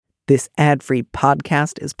This ad-free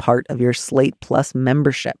podcast is part of your Slate Plus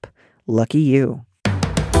membership. Lucky you.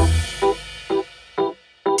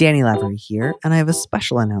 Danny Lavery here, and I have a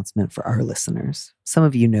special announcement for our listeners. Some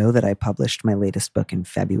of you know that I published my latest book in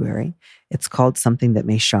February. It's called Something That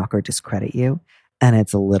May Shock or Discredit You, and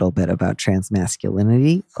it's a little bit about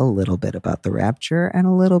transmasculinity, a little bit about the rapture, and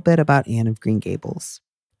a little bit about Anne of Green Gables.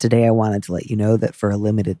 Today, I wanted to let you know that for a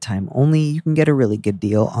limited time only, you can get a really good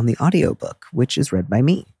deal on the audiobook, which is read by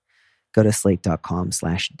me. Go to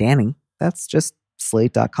slate.com/Danny. That's just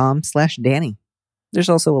slate.com/Danny. There's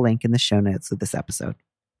also a link in the show notes of this episode.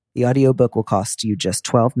 The audiobook will cost you just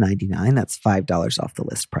 $12.99. That's $5 off the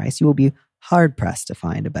list price. You will be hard-pressed to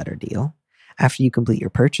find a better deal. After you complete your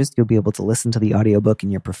purchase, you'll be able to listen to the audiobook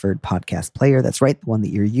in your preferred podcast player. That's right, the one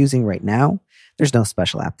that you're using right now. There's no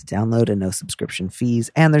special app to download and no subscription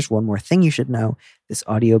fees. And there's one more thing you should know. This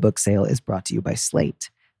audiobook sale is brought to you by Slate.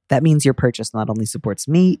 That means your purchase not only supports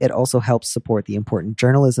me, it also helps support the important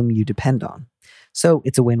journalism you depend on. So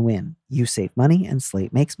it's a win-win. You save money and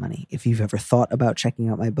Slate makes money. If you've ever thought about checking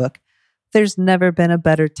out my book, there's never been a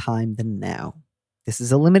better time than now. This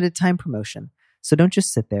is a limited time promotion, so don't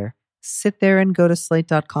just sit there. Sit there and go to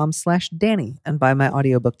slate.com/Danny and buy my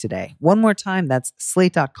audiobook today. One more time, that's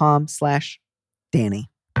slate.com/Danny.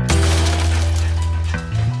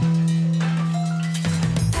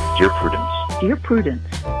 Dear Prudence. Dear Prudence.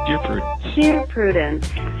 Dear Prudence. Dear Prudence.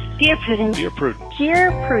 Dear Prudence. Dear Prudence.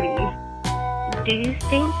 Dear Prudy. Do you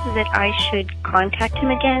think that I should contact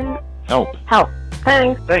him again? Help. Help.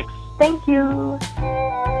 Thanks. Thanks. Thank you.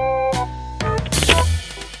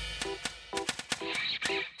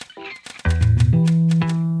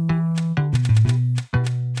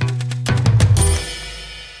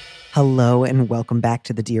 Hello and welcome back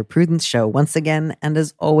to the Dear Prudence Show once again. And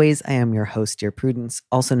as always, I am your host, Dear Prudence,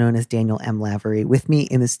 also known as Daniel M. Lavery. With me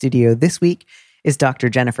in the studio this week is Dr.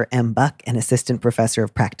 Jennifer M. Buck, an assistant professor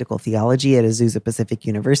of practical theology at Azusa Pacific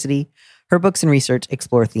University. Her books and research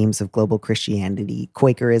explore themes of global Christianity,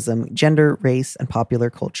 Quakerism, gender, race, and popular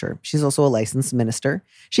culture. She's also a licensed minister.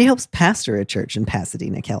 She helps pastor a church in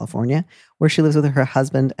Pasadena, California, where she lives with her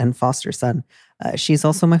husband and foster son. She's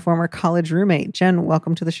also my former college roommate. Jen,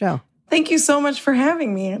 welcome to the show. Thank you so much for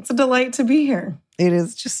having me. It's a delight to be here. It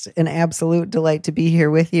is just an absolute delight to be here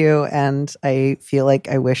with you. And I feel like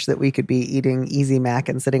I wish that we could be eating Easy Mac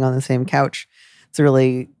and sitting on the same couch to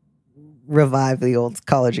really revive the old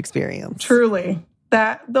college experience. Truly.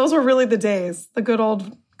 Those were really the days, the good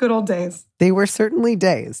old days. They were certainly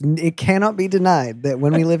days. It cannot be denied that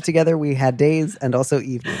when we lived together, we had days and also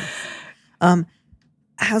evenings.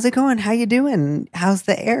 How's it going? How you doing? How's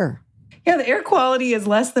the air? Yeah, the air quality is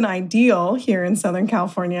less than ideal here in Southern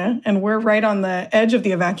California, and we're right on the edge of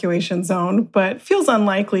the evacuation zone, but feels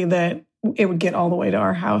unlikely that it would get all the way to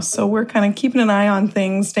our house. So we're kind of keeping an eye on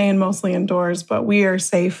things, staying mostly indoors, but we are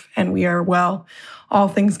safe and we are well, all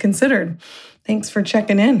things considered. Thanks for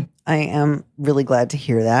checking in. I am really glad to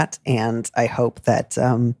hear that, and I hope that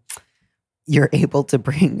you're able to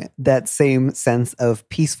bring that same sense of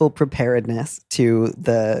peaceful preparedness to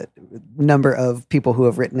the number of people who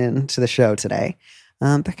have written into the show today,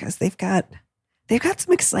 because they've got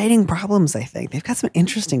some exciting problems, I think. They've got some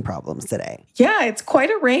interesting problems today. Yeah, it's quite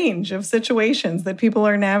a range of situations that people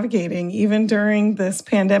are navigating, even during this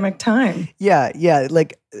pandemic time. Yeah.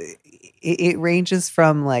 Like, it ranges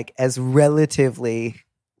from, like, as relatively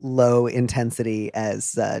low intensity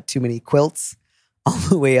as too many quilts, all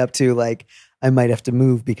the way up to, like, I might have to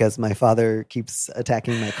move because my father keeps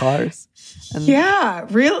attacking my cars. And yeah,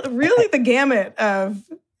 really the gamut of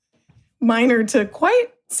minor to quite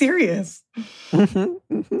serious.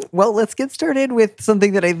 Well, let's get started with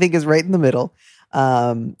something that I think is right in the middle.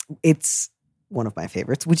 It's one of my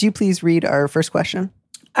favorites. Would you please read our first question?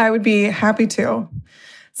 I would be happy to.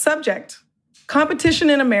 Subject: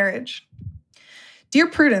 competition in a marriage. Dear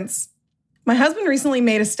Prudence, my husband recently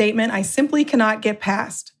made a statement I simply cannot get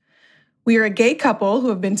past. We are a gay couple who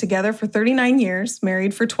have been together for 39 years,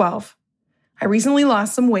 married for 12. I recently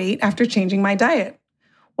lost some weight after changing my diet.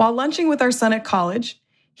 While lunching with our son at college,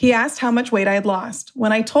 he asked how much weight I had lost.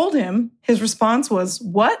 When I told him, his response was,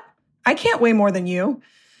 "What? I can't weigh more than you."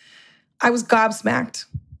 I was gobsmacked.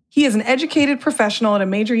 He is an educated professional at a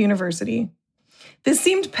major university. This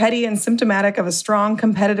seemed petty and symptomatic of a strong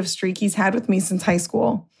competitive streak he's had with me since high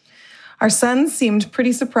school. Our son seemed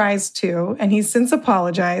pretty surprised too, and he's since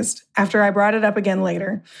apologized after I brought it up again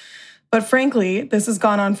later. But frankly, this has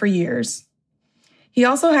gone on for years. He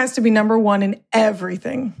also has to be number one in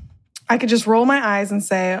everything. I could just roll my eyes and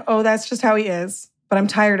say, oh, that's just how he is, but I'm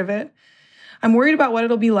tired of it. I'm worried about what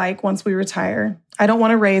it'll be like once we retire. I don't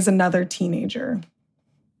want to raise another teenager.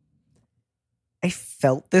 I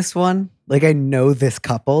felt this one. Like, I know this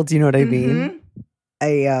couple. Do you know what I mean?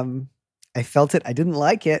 I felt it. I didn't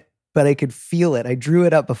like it, but I could feel it. I drew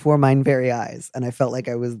it up before my very eyes, and I felt like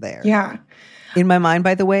I was there. Yeah. In my mind,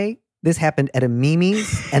 by the way, this happened at a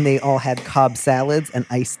Mimi's, and they all had Cobb salads and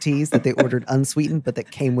iced teas that they ordered unsweetened, but that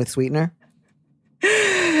came with sweetener.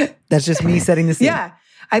 That's just me setting the scene. Yeah,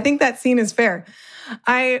 I think that scene is fair.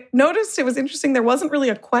 I noticed it was interesting. There wasn't really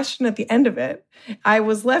a question at the end of it. I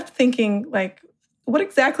was left thinking, like, what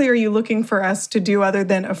exactly are you looking for us to do other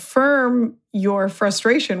than affirm your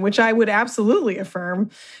frustration, which I would absolutely affirm,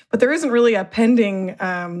 but there isn't really a pending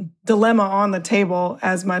dilemma on the table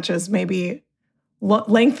as much as maybe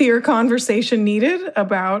lengthier conversation needed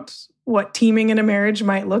about what teaming in a marriage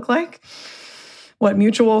might look like, what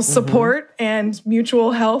mutual support and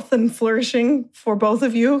mutual health and flourishing for both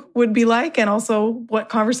of you would be like, and also what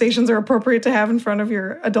conversations are appropriate to have in front of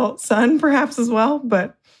your adult son, perhaps as well.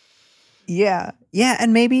 But yeah,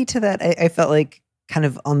 and maybe to that, I felt like kind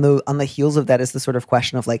of on the heels of that is the sort of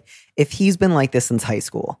question of like, if he's been like this since high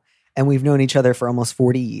school and we've known each other for almost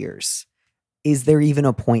 40 years. Is there even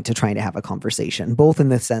a point to trying to have a conversation? Both in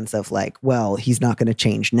the sense of like, well, he's not going to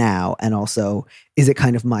change now. And also, is it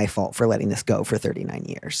kind of my fault for letting this go for 39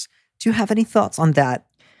 years? Do you have any thoughts on that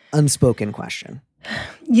unspoken question?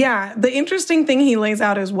 Yeah, the interesting thing he lays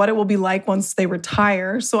out is what it will be like once they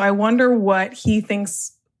retire. So I wonder what he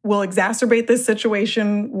thinks will exacerbate this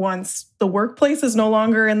situation once the workplace is no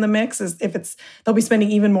longer in the mix, is if they'll be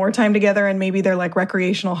spending even more time together and maybe their like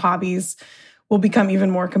recreational hobbies will become even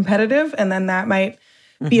more competitive. And then that might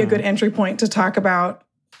be a good entry point to talk about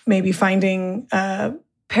maybe finding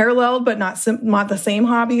parallel but not the same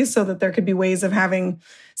hobbies, so that there could be ways of having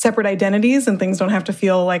separate identities and things don't have to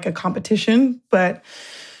feel like a competition, but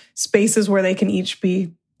spaces where they can each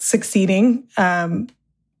be succeeding.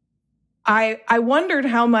 I wondered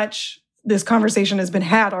how much this conversation has been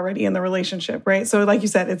had already in the relationship, right? So like you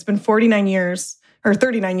said, it's been 39 years,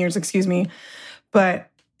 excuse me, but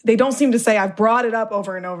they don't seem to say, I've brought it up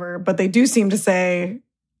over and over, but they do seem to say,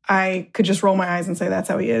 I could just roll my eyes and say that's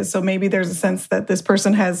how he is. So maybe there's a sense that this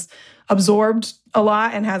person has absorbed a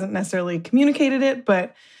lot and hasn't necessarily communicated it.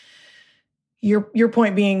 But your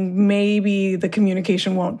point being, maybe the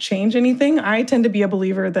communication won't change anything. I tend to be a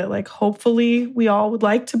believer that like, hopefully we all would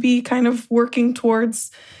like to be kind of working towards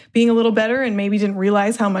being a little better, and maybe didn't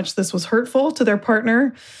realize how much this was hurtful to their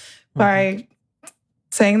partner by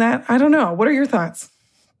saying that. I don't know. What are your thoughts?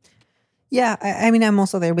 Yeah, I mean, I'm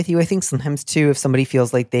also there with you. I think sometimes, too, if somebody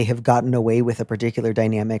feels like they have gotten away with a particular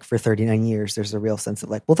dynamic for 39 years, there's a real sense of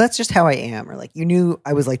like, well, that's just how I am. Or like, you knew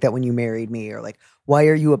I was like that when you married me. Or like, why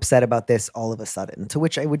are you upset about this all of a sudden? To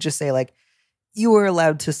which I would just say, like, you were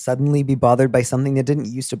allowed to suddenly be bothered by something that didn't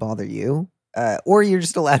used to bother you. Or you're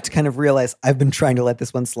just allowed to kind of realize, I've been trying to let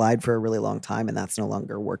this one slide for a really long time and that's no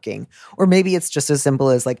longer working. Or maybe it's just as simple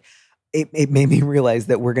as like, it made me realize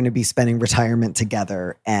that we're going to be spending retirement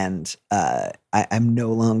together, and I'm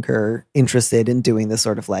no longer interested in doing this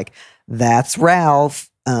sort of like, that's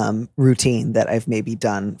Ralph routine that I've maybe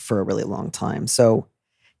done for a really long time. So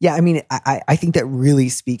yeah, I mean, I think that really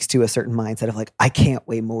speaks to a certain mindset of like, I can't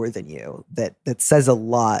weigh more than you. That says a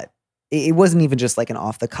lot. It wasn't even just like an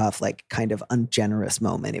off the cuff, like kind of ungenerous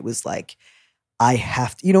moment. It was like, I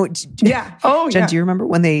have to, yeah. Oh, Jen, yeah. do you remember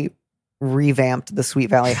when they revamped the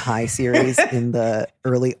Sweet Valley High series in the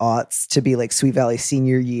early aughts to be like Sweet Valley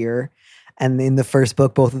senior year? And in the first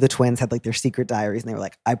book, both of the twins had like their secret diaries, and they were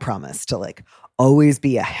like, I promise to like always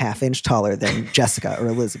be a half-inch taller than Jessica or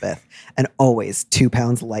Elizabeth, and always 2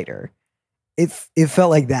 pounds lighter. It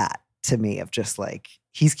felt like that to me, of just like,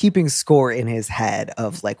 he's keeping score in his head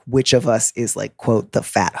of like, which of us is like, quote, the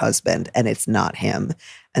fat husband, and it's not him.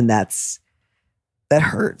 And that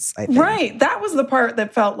hurts, I think. Right. That was the part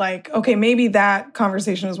that felt like, okay, maybe that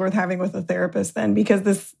conversation is worth having with a therapist then, because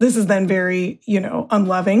this is then very,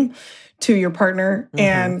 unloving to your partner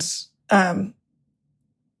and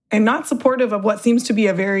not supportive of what seems to be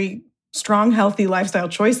a very strong, healthy lifestyle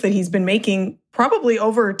choice that he's been making probably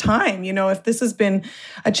over time. If this has been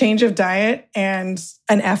a change of diet and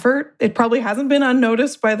an effort, it probably hasn't been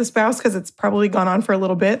unnoticed by the spouse because it's probably gone on for a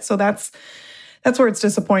little bit. So that's where it's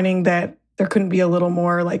disappointing that there couldn't be a little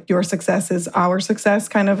more like, your success is our success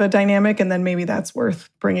kind of a dynamic. And then maybe that's worth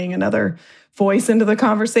bringing another voice into the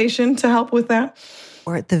conversation to help with that.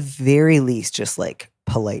 Or at the very least, just like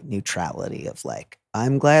polite neutrality of like,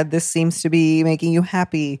 I'm glad this seems to be making you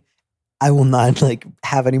happy. I will not like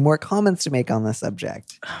have any more comments to make on the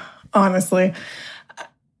subject. Honestly,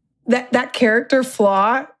 that character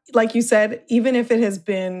flaw, like you said, even if it has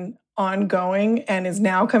been ongoing and is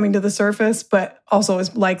now coming to the surface, but also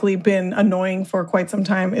has likely been annoying for quite some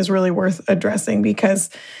time, is really worth addressing, because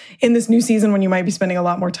in this new season, when you might be spending a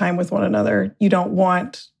lot more time with one another, you don't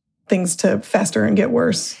want things to fester and get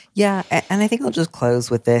worse. Yeah. And I think I'll just close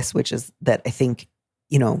with this, which is that I think,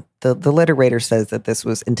 the letter writer says that this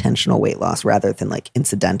was intentional weight loss rather than like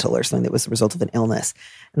incidental or something that was the result of an illness.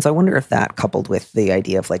 And so I wonder if that, coupled with the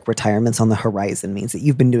idea of like retirement's on the horizon, means that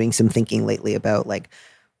you've been doing some thinking lately about like,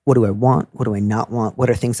 what do I want? What do I not want? What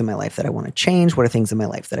are things in my life that I want to change? What are things in my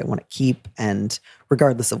life that I want to keep? And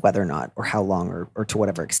regardless of whether or not, or how long, or to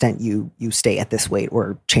whatever extent you stay at this weight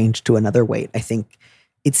or change to another weight, I think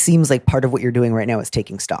it seems like part of what you're doing right now is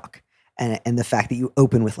taking stock. And the fact that you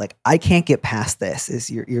open with like, I can't get past this,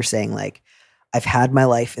 is you're saying like, I've had my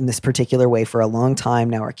life in this particular way for a long time.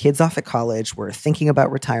 Now our kid's off at college. We're thinking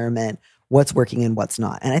about retirement, what's working and what's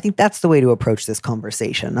not. And I think that's the way to approach this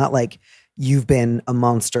conversation. Not like you've been a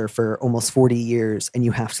monster for almost 40 years and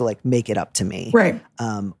you have to like make it up to me. Right.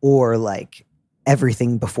 Or like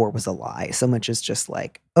everything before was a lie. So much as just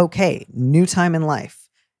like, okay, new time in life,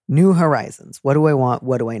 new horizons. What do I want?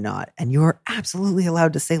 What do I not? And you're absolutely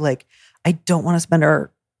allowed to say like, I don't want to spend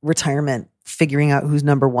our retirement figuring out who's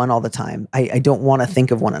number one all the time. I don't want to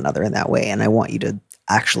think of one another in that way. And I want you to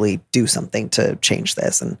actually do something to change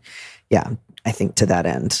this. And yeah, I think to that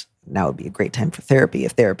end, now would be a great time for therapy.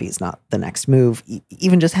 If therapy is not the next move,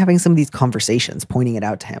 even just having some of these conversations, pointing it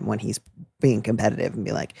out to him when he's being competitive and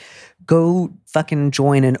be like, go fucking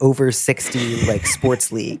join an over 60 like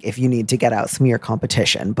sports league if you need to get out some of your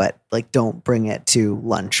competition, but like, don't bring it to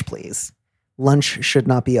lunch, please. Lunch should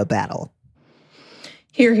not be a battle.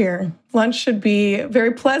 Hear, hear. Lunch should be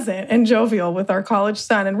very pleasant and jovial with our college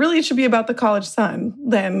son. And really, it should be about the college son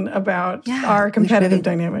than about our competitive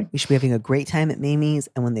dynamic. We should be having a great time at Mimi's.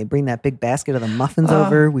 And when they bring that big basket of the muffins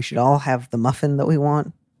over, we should all have the muffin that we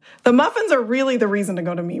want. The muffins are really the reason to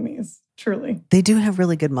go to Mimi's, truly. They do have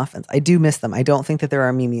really good muffins. I do miss them. I don't think that there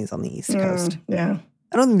are Mimi's on the East Coast. Yeah.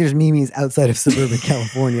 I don't think there's Mimi's outside of suburban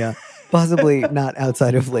California. Possibly not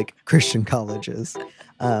outside of like Christian colleges.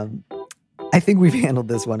 I think we've handled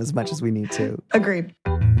this one as much as we need to. Agreed.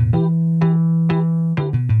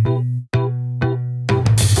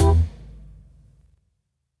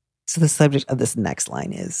 So the subject of this next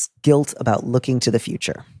line is guilt about looking to the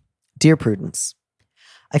future. Dear Prudence,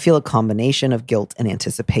 I feel a combination of guilt and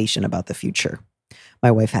anticipation about the future.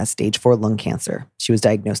 My wife has stage 4 lung cancer. She was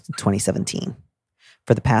diagnosed in 2017.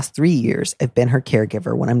 For the past 3 years, I've been her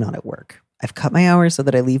caregiver when I'm not at work. I've cut my hours so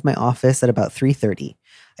that I leave my office at about 3:30.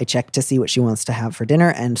 I check to see what she wants to have for dinner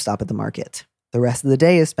and stop at the market. The rest of the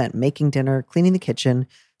day is spent making dinner, cleaning the kitchen,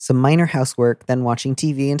 some minor housework, then watching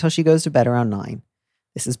TV until she goes to bed around 9.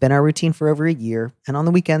 This has been our routine for over a year, and on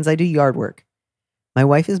the weekends I do yard work. My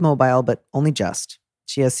wife is mobile, but only just.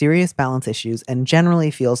 She has serious balance issues and generally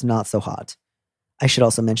feels not so hot. I should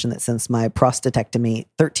also mention that since my prostatectomy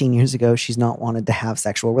 13 years ago, she's not wanted to have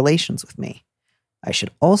sexual relations with me. I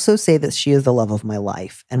should also say that she is the love of my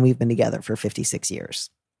life, and we've been together for 56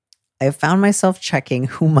 years. I have found myself checking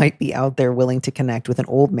who might be out there willing to connect with an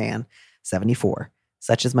old man, 74,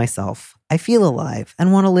 such as myself. I feel alive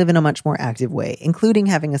and want to live in a much more active way, including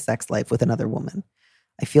having a sex life with another woman.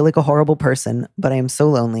 I feel like a horrible person, but I am so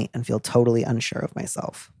lonely and feel totally unsure of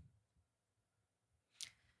myself.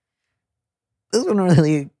 This one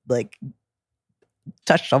really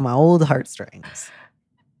touched on my old heartstrings.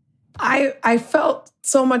 I felt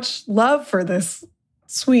so much love for this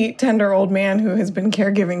sweet, tender old man who has been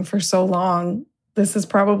caregiving for so long. This has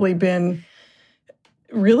probably been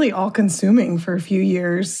really all-consuming for a few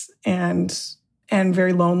years and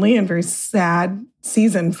very lonely and very sad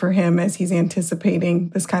season for him as he's anticipating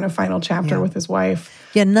this kind of final chapter with his wife.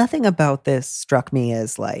 Yeah, nothing about this struck me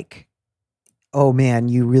as like, oh man,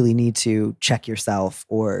 you really need to check yourself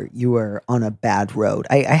or you are on a bad road.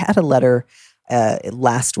 I had a letter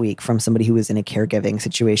last week from somebody who was in a caregiving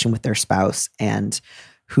situation with their spouse and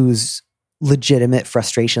whose legitimate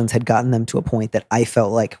frustrations had gotten them to a point that I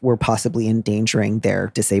felt like were possibly endangering their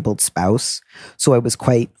disabled spouse. So I was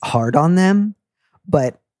quite hard on them.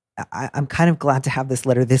 But I'm kind of glad to have this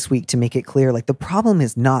letter this week to make it clear, like the problem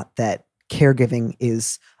is not that caregiving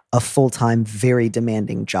is a full-time, very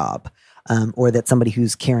demanding job. Or that somebody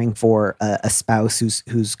who's caring for a spouse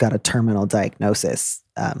who's got a terminal diagnosis.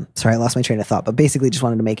 Sorry, I lost my train of thought, but basically just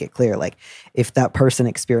wanted to make it clear, like if that person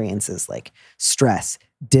experiences like stress,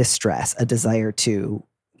 distress, a desire to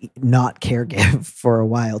not caregive for a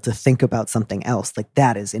while, to think about something else, like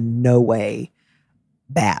that is in no way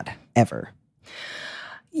bad ever.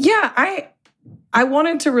 Yeah, I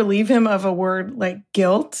wanted to relieve him of a word like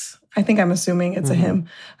guilt. I think I'm assuming it's a him.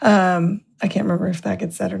 I can't remember if that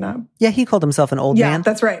gets said or not. Yeah, he called himself an old man. Yeah,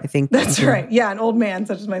 that's right. I think that's right. Yeah, an old man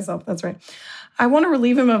such as myself. That's right. I want to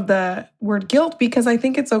relieve him of the word guilt because I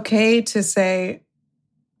think it's okay to say,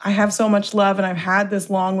 I have so much love and I've had this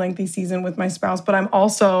long, lengthy season with my spouse, but I'm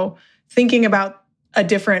also thinking about a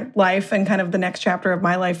different life and kind of the next chapter of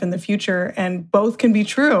my life in the future. And both can be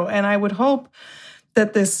true. And I would hope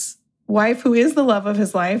that this wife who is the love of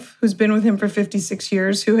his life, who's been with him for 56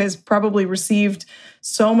 years, who has probably received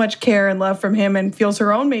so much care and love from him and feels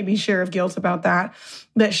her own maybe share of guilt about that,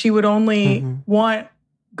 that she would only want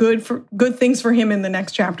good things for him in the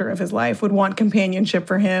next chapter of his life, would want companionship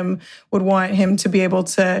for him, would want him to be able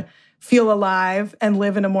to feel alive and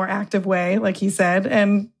live in a more active way, like he said.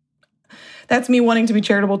 And that's me wanting to be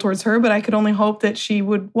charitable towards her, but I could only hope that she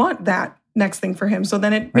would want that next thing for him. So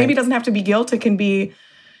then it maybe doesn't have to be guilt. It can be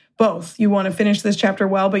both. You want to finish this chapter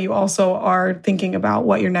well, but you also are thinking about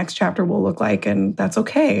what your next chapter will look like. And that's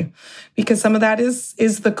okay. Because some of that is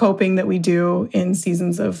the coping that we do in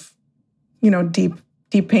seasons of,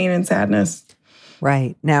 deep pain and sadness.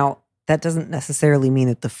 Right. Now, that doesn't necessarily mean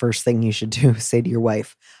that the first thing you should do is say to your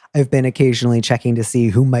wife, I've been occasionally checking to see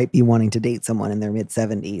who might be wanting to date someone in their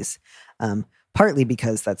mid-70s. Partly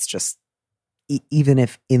because that's just, even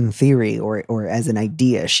if in theory or as an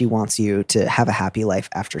idea, she wants you to have a happy life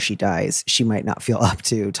after she dies, she might not feel up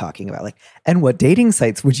to talking about and what dating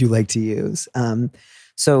sites would you like to use?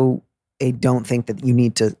 So I don't think that you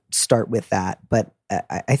need to start with that. But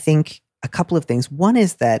I think a couple of things. One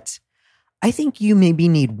is that I think you maybe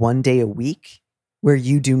need one day a week where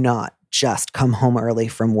you do not just come home early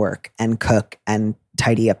from work and cook and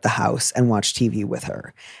tidy up the house and watch TV with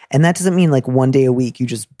her. And that doesn't mean one day a week you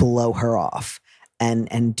just blow her off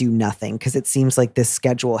and do nothing. Because it seems like this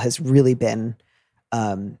schedule has really been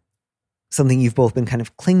something you've both been kind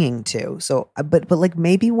of clinging to. So, but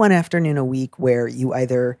maybe one afternoon a week where you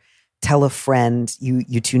either tell a friend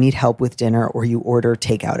you two need help with dinner or you order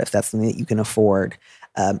takeout if that's something that you can afford.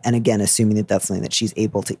 And again, assuming that that's something that she's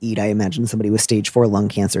able to eat. I imagine somebody with stage 4 lung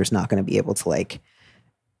cancer is not going to be able to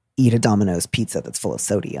eat a Domino's pizza that's full of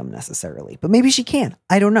sodium necessarily, but maybe she can.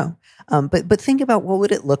 I don't know. But think about what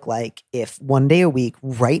would it look like if one day a week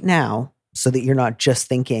right now, so that you're not just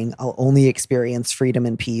thinking I'll only experience freedom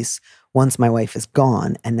and peace once my wife is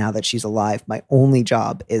gone. And now that she's alive, my only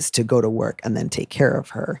job is to go to work and then take care of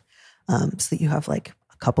her. So that you have a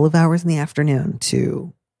couple of hours in the afternoon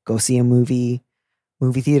to go see a movie.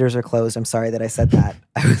 Movie theaters are closed. I'm sorry that I said that.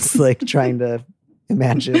 I was trying to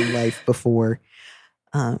imagine life before.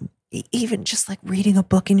 Even just reading a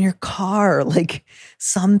book in your car,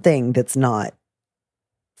 something that's not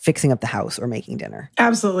fixing up the house or making dinner.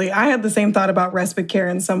 Absolutely. I had the same thought about respite care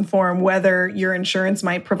in some form, whether your insurance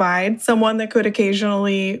might provide someone that could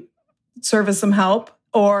occasionally serve as some help,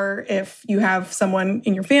 or if you have someone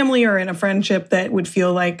in your family or in a friendship that would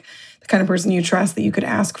feel like the kind of person you trust that you could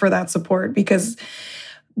ask for that support. Because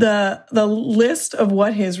the list of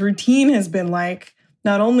what his routine has been like,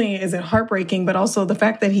 not only is it heartbreaking, but also the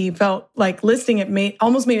fact that he felt listing it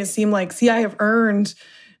almost made it seem like, see, I have earned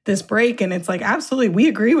this break. And it's absolutely, we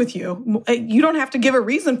agree with you. You don't have to give a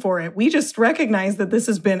reason for it. We just recognize that this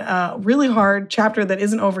has been a really hard chapter that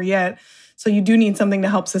isn't over yet. So you do need something to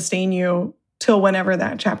help sustain you till whenever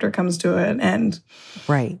that chapter comes to an end.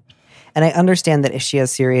 Right. And I understand that if she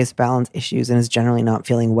has serious balance issues and is generally not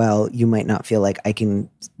feeling well, you might not feel like I can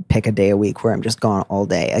pick a day a week where I'm just gone all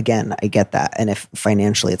day. Again, I get that. And if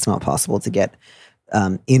financially it's not possible to get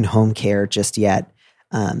in-home care just yet,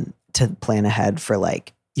 to plan ahead for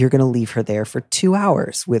you're going to leave her there for 2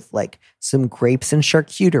 hours with some grapes and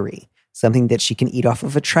charcuterie, something that she can eat off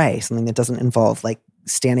of a tray, something that doesn't involve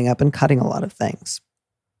standing up and cutting a lot of things.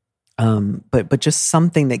 But just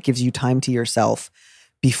something that gives you time to yourself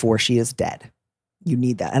before she is dead. You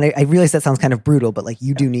need that. And I realize that sounds kind of brutal, but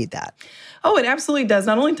you do need that. Oh, it absolutely does.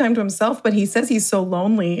 Not only time to himself, but he says he's so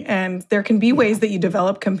lonely. And there can be ways that you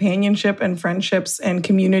develop companionship and friendships and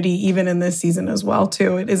community even in this season as well,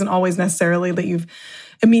 too. It isn't always necessarily that you've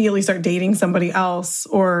immediately start dating somebody else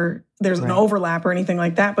or there's an overlap or anything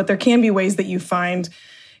like that. But there can be ways that you find,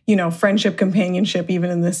 friendship, companionship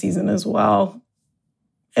even in this season as well.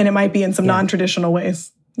 And it might be in some non-traditional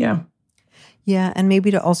ways. Yeah. Yeah. And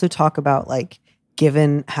maybe to also talk about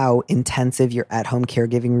given how intensive your at-home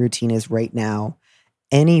caregiving routine is right now,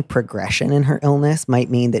 any progression in her illness might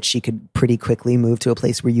mean that she could pretty quickly move to a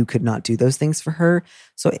place where you could not do those things for her.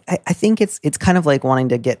 So I think it's kind of like wanting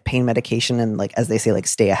to get pain medication and as they say,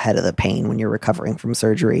 stay ahead of the pain when you're recovering from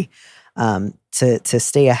surgery, to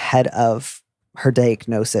stay ahead of her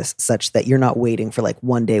diagnosis such that you're not waiting for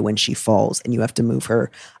one day when she falls and you have to move her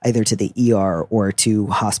either to the ER or to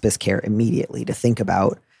hospice care immediately, to think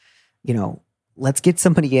about you know, let's get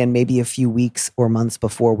somebody in maybe a few weeks or months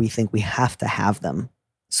before we think we have to have them,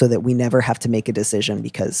 so that we never have to make a decision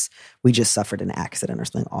because we just suffered an accident or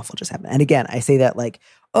something awful just happened. And again, I say that like,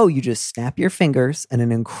 oh, you just snap your fingers and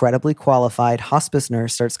an incredibly qualified hospice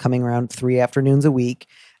nurse starts coming around 3 afternoons a week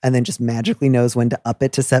and then just magically knows when to up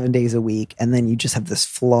it to 7 days a week. And then you just have this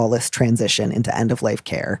flawless transition into end-of-life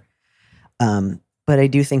care. But I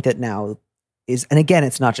do think that now is, and again,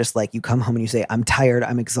 it's not just like you come home and you say, I'm tired,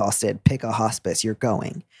 I'm exhausted, pick a hospice, you're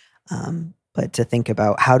going. But to think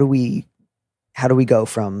about how do we go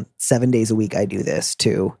from 7 days a week I do this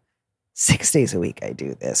to 6 days a week I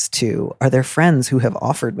do this to, are there friends who have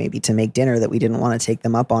offered maybe to make dinner that we didn't want to take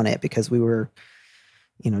them up on it because we were,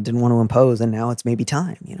 didn't want to impose, and now it's maybe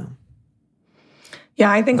time,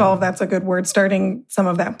 Yeah, I think all of that's a good word. Starting some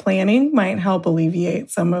of that planning might help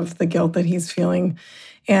alleviate some of the guilt that he's feeling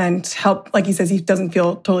and help, like he says, he doesn't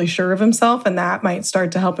feel totally sure of himself. And that might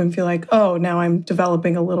start to help him feel like, oh, now I'm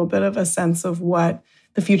developing a little bit of a sense of what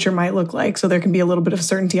the future might look like. So there can be a little bit of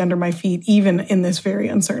certainty under my feet, even in this very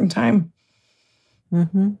uncertain time.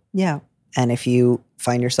 Mm-hmm. Yeah. And if you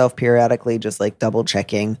find yourself periodically just like double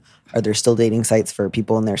checking, are there still dating sites for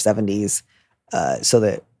people in their 70s? So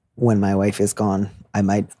that when my wife is gone, I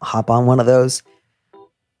might hop on one of those.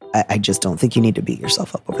 I just don't think you need to beat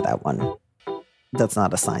yourself up over that one. That's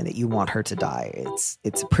not a sign that you want her to die.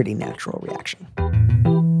 It's a pretty natural reaction.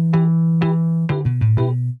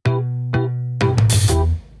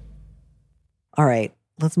 All right,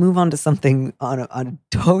 let's move on to something on a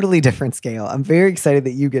totally different scale. I'm very excited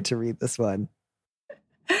that you get to read this one.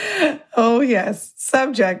 Oh, yes.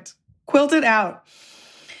 Subject, quilted out.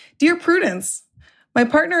 Dear Prudence, my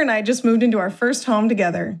partner and I just moved into our first home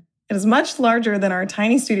together. It is much larger than our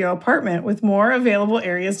tiny studio apartment with more available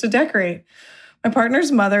areas to decorate. My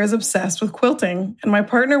partner's mother is obsessed with quilting, and my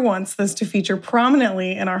partner wants this to feature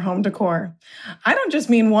prominently in our home decor. I don't just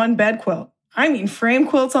mean one bed quilt. I mean frame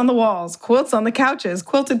quilts on the walls, quilts on the couches,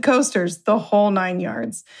 quilted coasters, the whole 9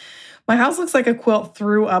 yards. My house looks like a quilt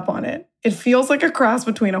threw up on it. It feels like a cross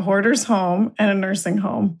between a hoarder's home and a nursing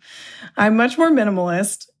home. I'm much more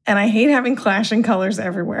minimalist, and I hate having clashing colors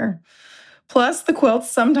everywhere. Plus, the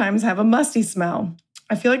quilts sometimes have a musty smell.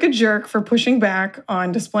 I feel like a jerk for pushing back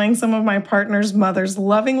on displaying some of my partner's mother's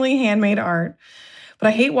lovingly handmade art, but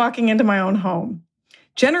I hate walking into my own home.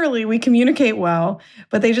 Generally, we communicate well,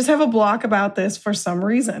 but they just have a block about this for some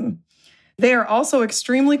reason. They are also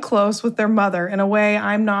extremely close with their mother in a way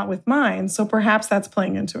I'm not with mine, so perhaps that's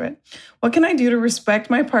playing into it. What can I do to respect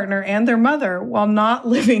my partner and their mother while not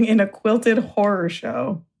living in a quilted horror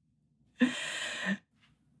show?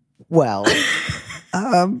 Well,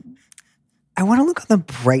 I want to look on the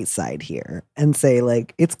bright side here and say,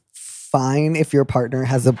 like, it's fine if your partner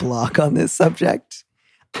has a block on this subject.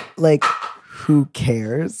 Like, who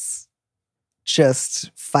cares?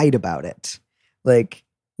 Just fight about it. Like,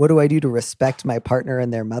 what do I do to respect my partner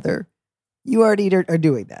and their mother? You already are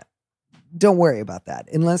doing that. Don't worry about that.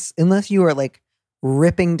 Unless you are like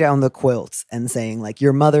ripping down the quilts and saying like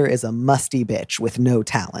your mother is a musty bitch with no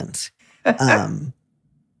talent.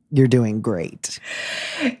 You're doing great.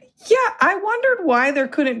 Yeah, I wondered why there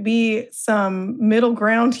couldn't be some middle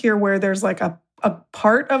ground here where there's like a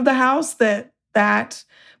part of the house that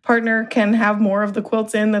partner can have more of the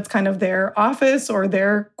quilts in, that's kind of their office or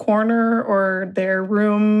their corner or their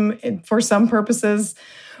room for some purposes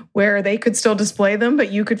where they could still display them,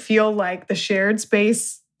 but you could feel like the shared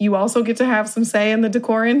space you also get to have some say in the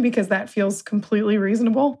decor in, because that feels completely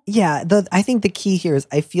reasonable. Yeah, I think the key here is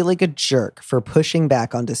I feel like a jerk for pushing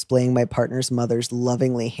back on displaying my partner's mother's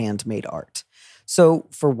lovingly handmade art. So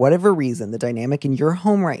for whatever reason, the dynamic in your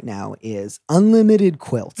home right now is unlimited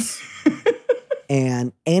quilts.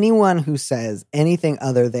 And anyone who says anything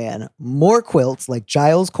other than more quilts, like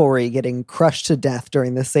Giles Corey getting crushed to death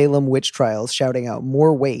during the Salem witch trials, shouting out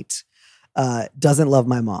more weight, doesn't love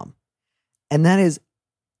my mom. And that is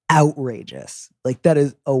outrageous. Like, that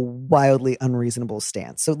is a wildly unreasonable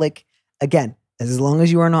stance. So, like, again, as long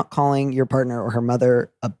as you are not calling your partner or her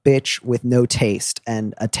mother a bitch with no taste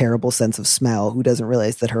and a terrible sense of smell who doesn't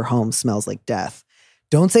realize that her home smells like death,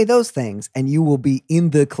 don't say those things and you will be in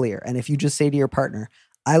the clear. And if you just say to your partner,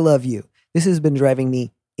 I love you, this has been driving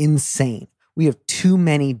me insane. We have too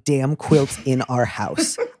many damn quilts in our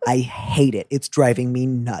house. I hate it. It's driving me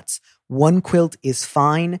nuts. 1 quilt is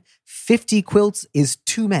fine. 50 quilts is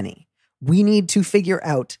too many. We need to figure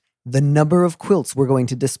out the number of quilts we're going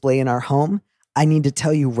to display in our home. I need to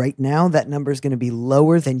tell you right now that number is going to be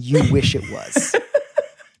lower than you wish it was.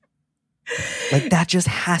 Like, that just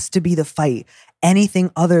has to be the fight.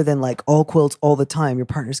 Anything other than like all quilts all the time, your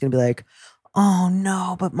partner's going to be like, oh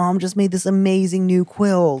no, but mom just made this amazing new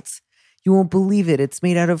quilt. You won't believe it. It's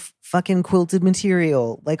made out of fucking quilted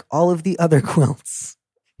material, like all of the other quilts.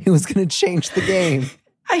 It was going to change the game.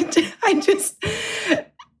 I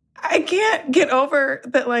can't get over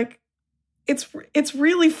that. Like, it's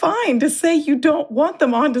really fine to say you don't want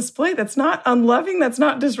them on display. That's not unloving. That's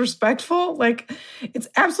not disrespectful. Like, it's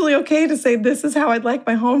absolutely okay to say, this is how I'd like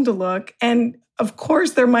my home to look. And of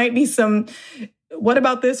course, there might be some, what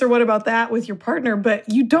about this or what about that with your partner? But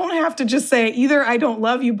you don't have to just say either I don't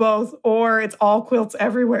love you both or it's all quilts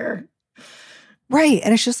everywhere. Right.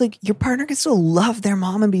 And it's just like your partner can still love their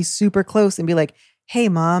mom and be super close and be like, hey,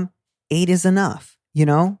 mom, 8 is enough. You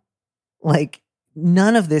know, like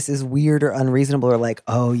none of this is weird or unreasonable or like,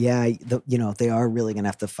 oh, yeah, they are really going to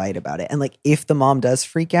have to fight about it. And like if the mom does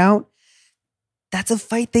freak out, that's a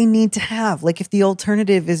fight they need to have. Like if the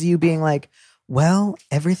alternative is you being like, well,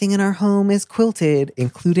 everything in our home is quilted,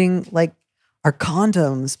 including like our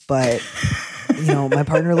condoms, but my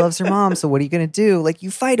partner loves her mom. So what are you going to do? Like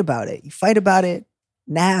you fight about it. You fight about it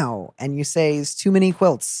now. And you say, it's too many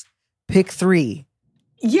quilts. Pick 3.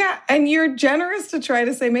 Yeah. And you're generous to try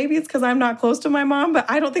to say, maybe it's because I'm not close to my mom, but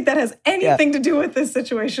I don't think that has anything to do with this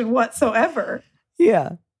situation whatsoever.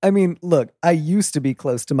 Yeah. I mean, look, I used to be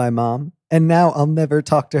close to my mom and now I'll never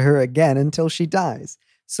talk to her again until she dies.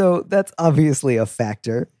 So that's obviously a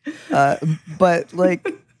factor. But like,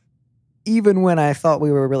 even when I thought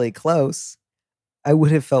we were really close, I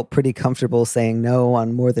would have felt pretty comfortable saying no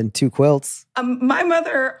on more than 2 quilts. My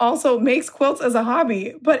mother also makes quilts as a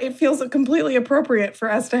hobby, but it feels completely appropriate for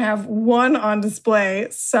us to have one on display,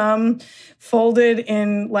 some folded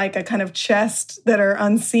in like a kind of chest that are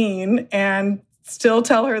unseen, and still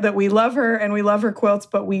tell her that we love her and we love her quilts,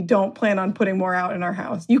 but we don't plan on putting more out in our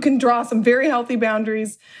house. You can draw some very healthy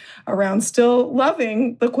boundaries around still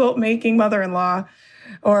loving the quilt making mother-in-law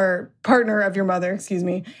or partner of your mother, excuse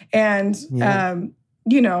me. And,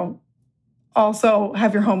 also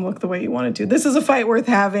have your home look the way you want it to. This is a fight worth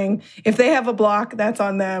having. If they have a block, that's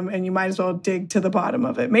on them, and you might as well dig to the bottom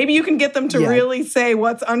of it. Maybe you can get them to really say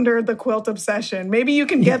what's under the quilt obsession. Maybe you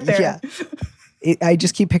can get there. Yeah. I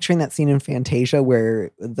just keep picturing that scene in Fantasia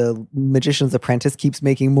where the magician's apprentice keeps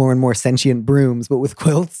making more and more sentient brooms, but with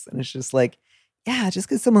quilts. And it's just like, yeah, just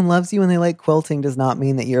because someone loves you and they like quilting does not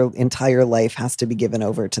mean that your entire life has to be given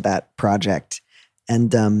over to that project.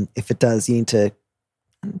 And if it does, you need to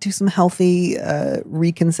do some healthy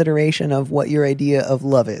reconsideration of what your idea of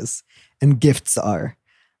love is and gifts are.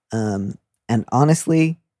 And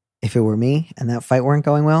honestly, if it were me and that fight weren't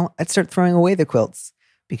going well, I'd start throwing away the quilts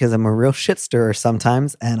because I'm a real shit stirrer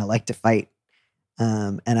sometimes and I like to fight.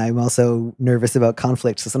 And I'm also nervous about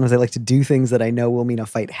conflict. So sometimes I like to do things that I know will mean a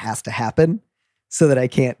fight has to happen so that I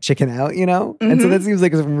can't chicken out, Mm-hmm. And so that seems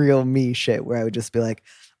like some real me shit where I would just be like,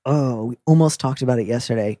 oh, we almost talked about it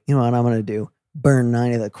yesterday. You know what I'm going to do? Burn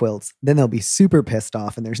 9 of the quilts. Then they'll be super pissed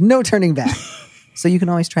off and there's no turning back. So you can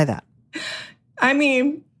always try that. I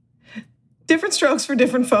mean, different strokes for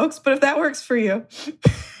different folks, but if that works for you.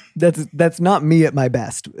 That's not me at my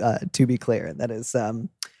best, to be clear. That is,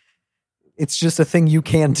 it's just a thing you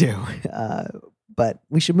can do. But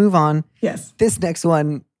we should move on. Yes. This next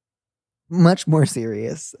one, much more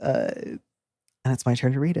serious. And it's my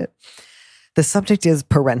turn to read it. The subject is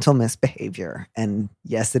parental misbehavior. And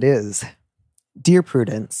yes, it is. Dear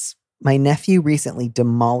Prudence, my nephew recently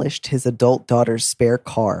demolished his adult daughter's spare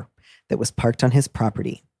car that was parked on his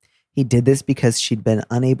property. He did this because she'd been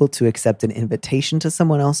unable to accept an invitation to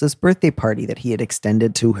someone else's birthday party that he had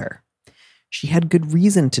extended to her. She had good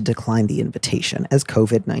reason to decline the invitation, as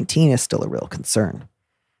COVID-19 is still a real concern.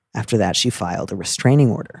 After that, she filed a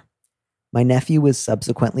restraining order. My nephew was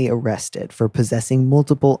subsequently arrested for possessing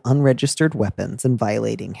multiple unregistered weapons and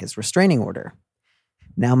violating his restraining order.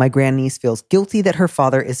 Now my grandniece feels guilty that her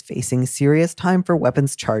father is facing serious time for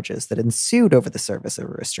weapons charges that ensued over the service of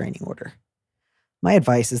a restraining order. My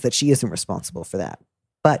advice is that she isn't responsible for that,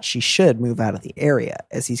 but she should move out of the area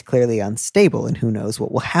as he's clearly unstable and who knows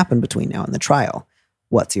what will happen between now and the trial.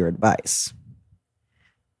 What's your advice?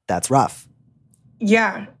 That's rough.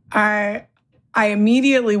 Yeah, I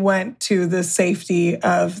immediately went to the safety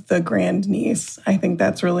of the grandniece. I think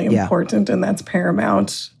that's really important and that's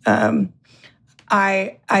paramount.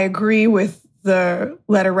 I agree with the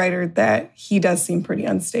letter writer that he does seem pretty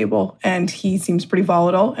unstable and he seems pretty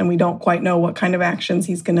volatile and we don't quite know what kind of actions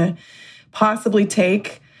he's going to possibly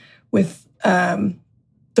take with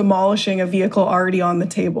demolishing a vehicle already on the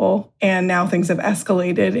table. And now things have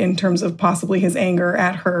escalated in terms of possibly his anger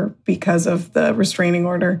at her because of the restraining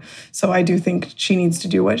order. So I do think she needs to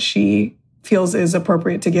do what she feels is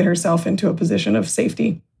appropriate to get herself into a position of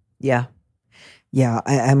safety. Yeah. Yeah,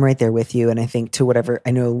 I'm right there with you. And I think to whatever,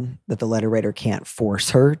 I know that the letter writer can't force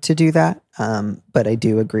her to do that. But I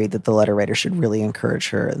do agree that the letter writer should really encourage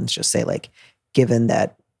her and just say, like, given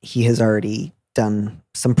that he has already done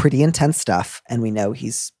some pretty intense stuff and we know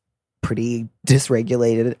he's pretty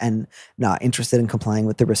dysregulated and not interested in complying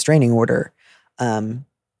with the restraining order.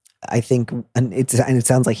 I think, and it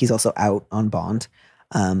sounds like he's also out on bond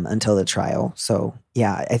until the trial. So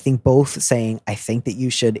yeah, I think both saying, I think that you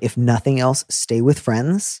should, if nothing else, stay with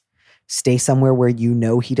friends, stay somewhere where you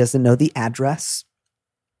know he doesn't know the address,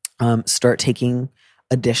 start taking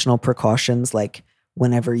additional precautions, like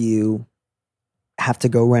whenever you have to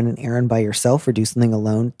go run an errand by yourself or do something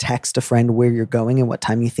alone, text a friend where you're going and what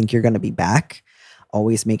time you think you're going to be back.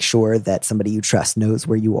 Always make sure that somebody you trust knows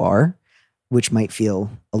where you are, which might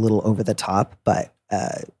feel a little over the top, but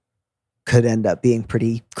could end up being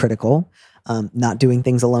pretty critical. Not doing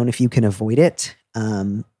things alone if you can avoid it.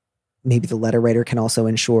 Maybe the letter writer can also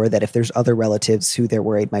ensure that if there's other relatives who they're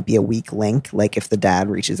worried might be a weak link, like if the dad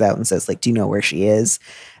reaches out and says, like, do you know where she is?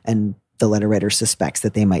 And the letter writer suspects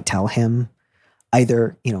that they might tell him,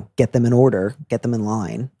 either, get them in order, get them in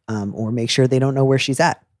line, or make sure they don't know where she's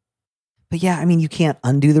at. But yeah, I mean, you can't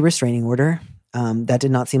undo the restraining order. That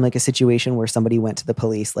did not seem like a situation where somebody went to the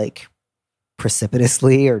police like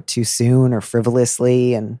precipitously or too soon or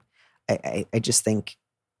frivolously. And I just think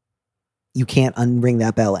you can't unring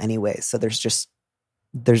that bell anyway. So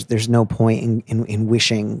there's no point in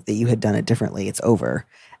wishing that you had done it differently. It's over.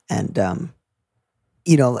 And,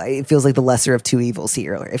 it feels like the lesser of two evils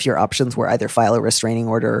here. If your options were either file a restraining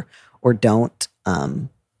order or don't,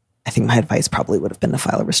 I think my advice probably would have been to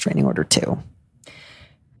file a restraining order too.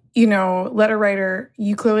 Letter writer,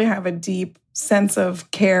 you clearly have a deep sense of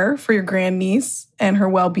care for your grandniece and her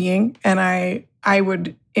well-being. And I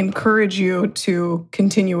would encourage you to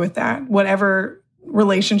continue with that. Whatever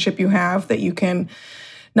relationship you have, that you can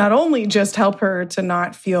not only just help her to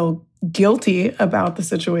not feel guilty about the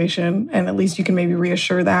situation, and at least you can maybe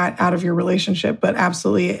reassure that out of your relationship, but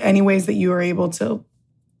absolutely any ways that you are able to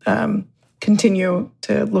continue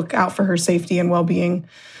to look out for her safety and well-being,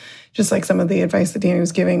 just like some of the advice that Danny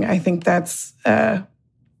was giving. I think that's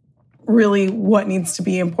really what needs to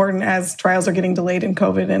be important as trials are getting delayed in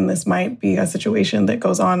COVID, and this might be a situation that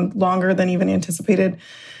goes on longer than even anticipated.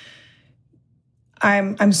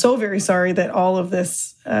 I'm so very sorry that all of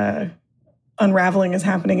this unraveling is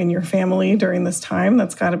happening in your family during this time.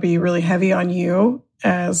 That's got to be really heavy on you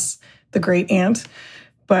as the great aunt.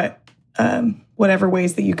 But whatever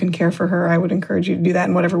ways that you can care for her, I would encourage you to do that.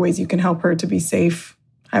 And whatever ways you can help her to be safe,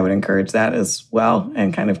 I would encourage that as well,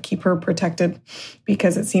 and kind of keep her protected,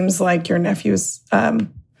 because it seems like your nephew's, a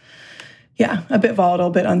bit volatile,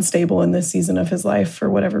 a bit unstable in this season of his life for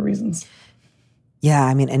whatever reasons. Yeah,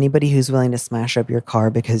 I mean, anybody who's willing to smash up your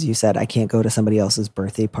car because you said, I can't go to somebody else's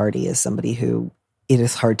birthday party, is somebody who it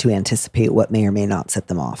is hard to anticipate what may or may not set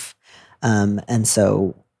them off. And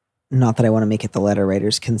so, not that I want to make it the letter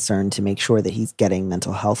writer's concern to make sure that he's getting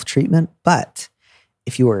mental health treatment, but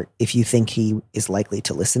if you think he is likely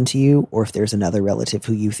to listen to you, or if there's another relative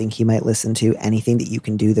who you think he might listen to, anything that you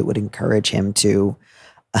can do that would encourage him to,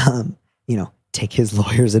 take his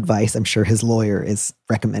lawyer's advice. I'm sure his lawyer is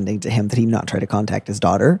recommending to him that he not try to contact his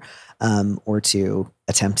daughter, or to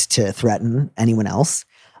attempt to threaten anyone else.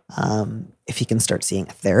 If he can start seeing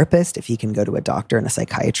a therapist, if he can go to a doctor and a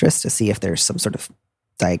psychiatrist to see if there's some sort of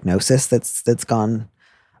diagnosis that's gone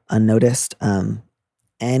unnoticed.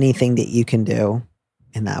 Anything that you can do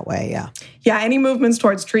in that way, yeah. Yeah, any movements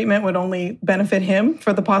towards treatment would only benefit him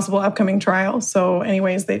for the possible upcoming trial. So any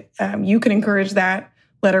ways that you can encourage that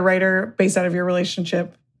letter writer based out of your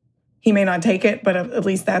relationship, he may not take it, but at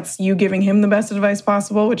least that's you giving him the best advice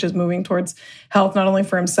possible, which is moving towards health, not only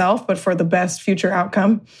for himself, but for the best future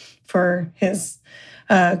outcome for his,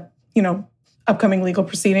 upcoming legal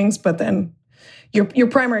proceedings. But then your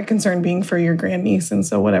primary concern being for your grandniece. And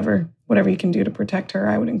so whatever you can do to protect her,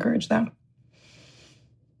 I would encourage that.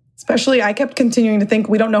 Especially, I kept continuing to think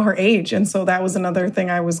we don't know her age. And so that was another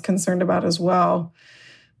thing I was concerned about as well.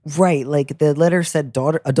 Right. Like the letter said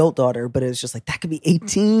adult daughter, but it was just like, that could be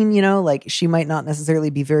 18, like she might not necessarily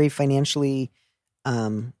be very financially,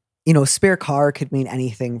 spare car could mean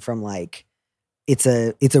anything from like, it's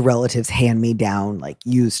a relative's hand-me-down, like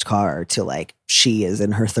used car, to like she is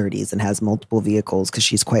in her 30s and has multiple vehicles because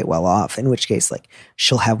she's quite well off, in which case like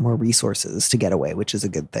she'll have more resources to get away, which is a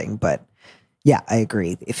good thing. But yeah, I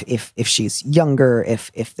agree. If she's younger,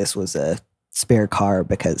 if this was a spare car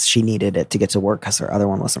because she needed it to get to work because her other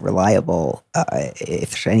one wasn't reliable,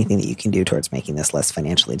 if there's anything that you can do towards making this less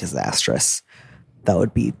financially disastrous, that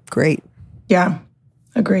would be great. Yeah,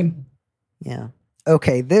 agreed. Yeah.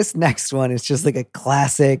 Okay, this next one is just like a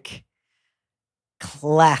classic,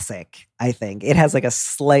 I think. It has like a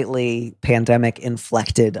slightly pandemic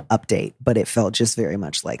inflected update, but it felt just very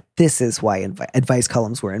much like this is why advice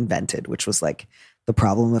columns were invented, which was like the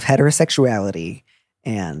problem of heterosexuality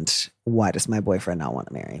and why does my boyfriend not want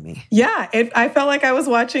to marry me? Yeah, I felt like I was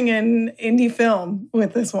watching an indie film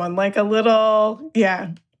with this one, like a little,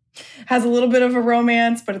 has a little bit of a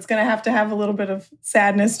romance, but it's going to have a little bit of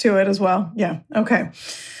sadness to it as well. Yeah, okay.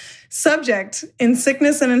 Subject, in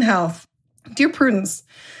sickness and in health. Dear Prudence,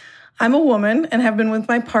 I'm a woman and have been with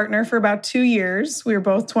my partner for about 2 years. We are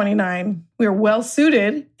both 29. We are well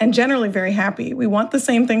suited and generally very happy. We want the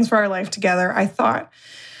same things for our life together, I thought.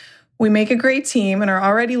 We make a great team and are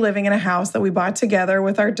already living in a house that we bought together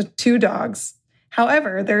with our 2 dogs.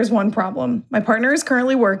 However, there's one problem. My partner is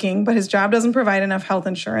currently working, but his job doesn't provide enough health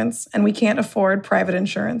insurance, and we can't afford private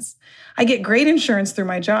insurance. I get great insurance through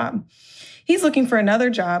my job. He's looking for another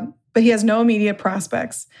job, but he has no immediate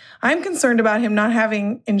prospects. I'm concerned about him not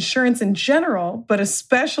having insurance in general, but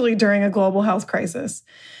especially during a global health crisis.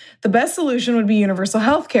 The best solution would be universal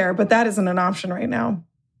health care, but that isn't an option right now.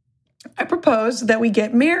 I proposed that we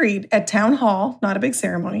get married at town hall, not a big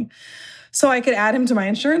ceremony, so I could add him to my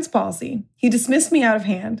insurance policy. He dismissed me out of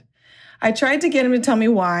hand. I tried to get him to tell me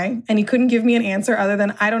why, and he couldn't give me an answer other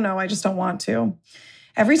than, I don't know, I just don't want to.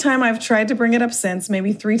 Every time I've tried to bring it up since,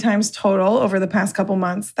 maybe 3 times total over the past couple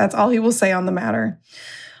months, that's all he will say on the matter.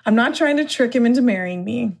 I'm not trying to trick him into marrying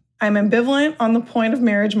me. I'm ambivalent on the point of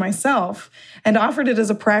marriage myself and offered it as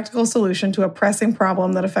a practical solution to a pressing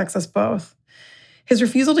problem that affects us both. His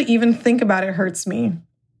refusal to even think about it hurts me.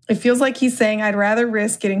 It feels like he's saying I'd rather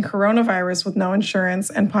risk getting coronavirus with no insurance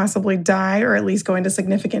and possibly die or at least go into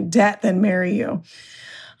significant debt than marry you.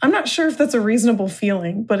 I'm not sure if that's a reasonable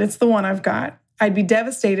feeling, but it's the one I've got. I'd be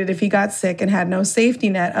devastated if he got sick and had no safety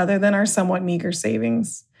net other than our somewhat meager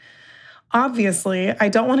savings. Obviously, I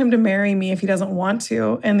don't want him to marry me if he doesn't want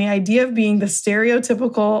to, and the idea of being the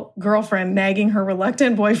stereotypical girlfriend nagging her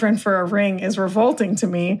reluctant boyfriend for a ring is revolting to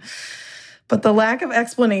me. But the lack of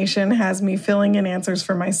explanation has me filling in answers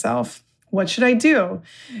for myself. What should I do?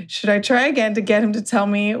 Should I try again to get him to tell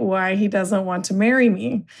me why he doesn't want to marry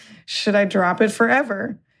me? Should I drop it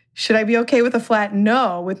forever? Should I be okay with a flat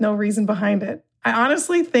no with no reason behind it? I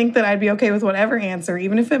honestly think that I'd be okay with whatever answer,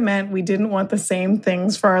 even if it meant we didn't want the same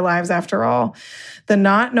things for our lives after all. The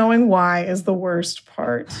not knowing why is the worst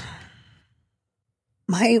part.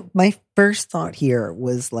 My first thought here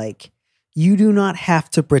was like, you do not have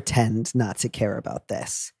to pretend not to care about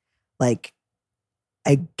this. Like,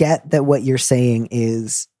 I get that what you're saying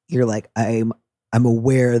is you're like, I'm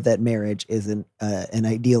aware that marriage isn't an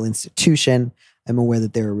ideal institution. I'm aware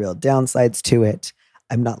that there are real downsides to it.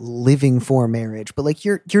 I'm not living for marriage, but like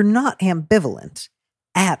you're not ambivalent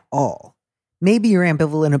at all. Maybe you're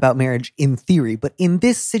ambivalent about marriage in theory, but in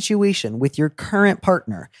this situation with your current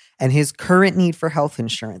partner and his current need for health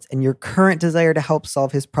insurance and your current desire to help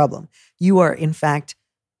solve his problem, you are in fact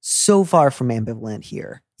so far from ambivalent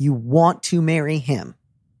here. You want to marry him.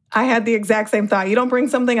 I had the exact same thought. You don't bring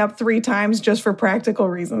something up 3 times just for practical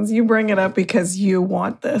reasons. You bring it up because you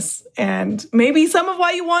want this. And maybe some of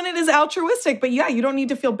why you want it is altruistic, but yeah, you don't need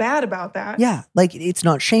to feel bad about that. Yeah, like it's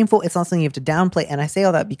not shameful. It's not something you have to downplay. And I say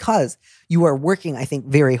all that because you are working, I think,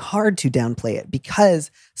 very hard to downplay it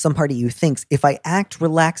because some part of you thinks if I act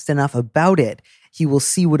relaxed enough about it, he will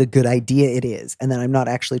see what a good idea it is. And then I'm not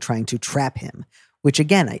actually trying to trap him, which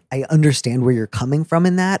again, I understand where you're coming from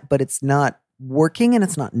in that, but it's not working and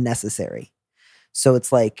it's not necessary. So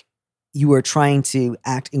it's like you are trying to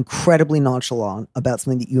act incredibly nonchalant about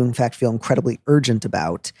something that you in fact feel incredibly urgent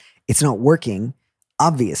about. It's not working,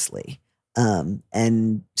 obviously.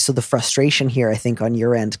 And so the frustration here, I think, on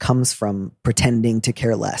your end comes from pretending to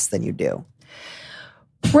care less than you do.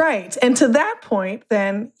 Right. And to that point,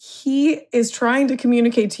 then he is trying to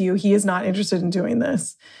communicate to you he is not interested in doing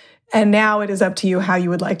this. And now it is up to you how you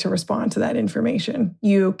would like to respond to that information.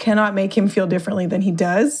 You cannot make him feel differently than he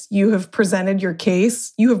does. You have presented your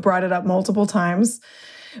case. You have brought it up multiple times.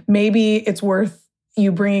 Maybe it's worth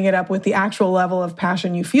you bringing it up with the actual level of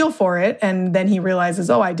passion you feel for it. And then he realizes,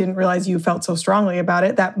 oh, I didn't realize you felt so strongly about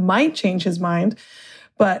it. That might change his mind.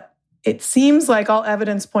 But it seems like all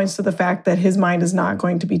evidence points to the fact that his mind is not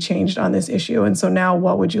going to be changed on this issue. And so now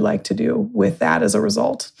what would you like to do with that as a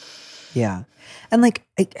result? Yeah. And like,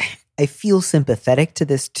 I feel sympathetic to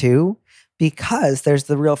this too, because there's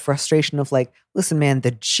the real frustration of like, listen, man,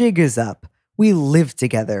 the jig is up. We live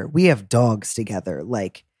together. We have dogs together.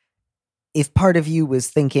 Like, if part of you was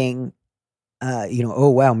thinking, oh,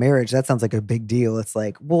 wow, marriage, that sounds like a big deal. It's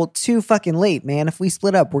like, well, too fucking late, man. If we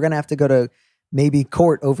split up, we're going to have to go to maybe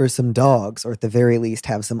court over some dogs, or at the very least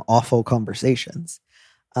have some awful conversations.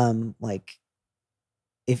 Like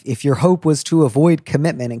if your hope was to avoid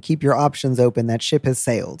commitment and keep your options open, that ship has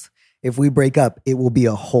sailed. If we break up, it will be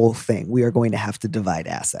a whole thing. We are going to have to divide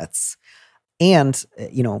assets. And,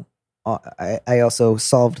 I also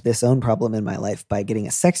solved this own problem in my life by getting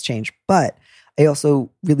a sex change, but I also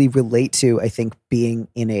really relate to, I think, being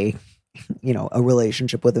in a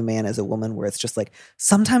relationship with a man as a woman where it's just like,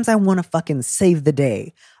 sometimes I want to fucking save the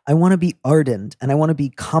day. I want to be ardent and I want to be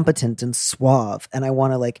competent and suave. And I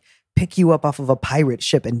want to like pick you up off of a pirate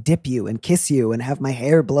ship and dip you and kiss you and have my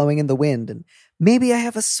hair blowing in the wind. And maybe I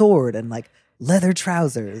have a sword and like leather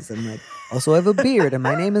trousers and like also have a beard and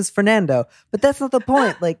my name is Fernando. But that's not the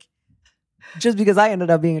point. Like, just because I ended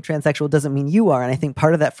up being a transsexual doesn't mean you are. And I think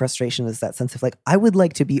part of that frustration is that sense of like, I would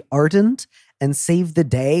like to be ardent and save the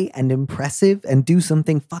day and impressive and do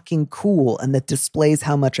something fucking cool and that displays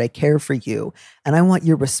how much I care for you. And I want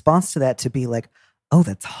your response to that to be like, oh,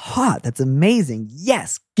 that's hot. That's amazing.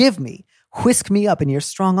 Yes, give me. Whisk me up in your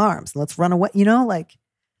strong arms and let's run away. Like,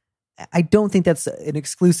 I don't think that's an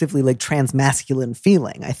exclusively like transmasculine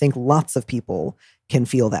feeling. I think lots of people can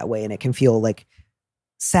feel that way, and it can feel like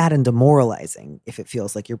sad and demoralizing if it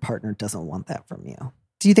feels like your partner doesn't want that from you.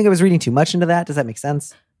 Do you think I was reading too much into that? Does that make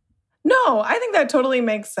sense? No, I think that totally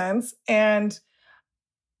makes sense. And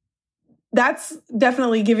that's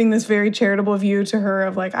definitely giving this very charitable view to her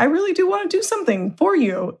of like, I really do want to do something for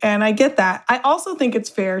you. And I get that. I also think it's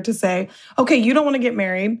fair to say, okay, you don't want to get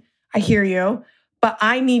married. I hear you. But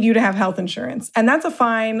I need you to have health insurance. And that's a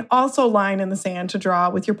fine, also line in the sand to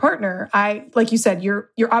draw with your partner. Like you said,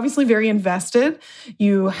 you're obviously very invested.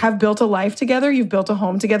 You have built a life together. You've built a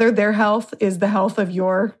home together. Their health is the health of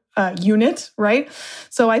your unit, right?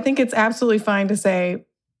 So I think it's absolutely fine to say,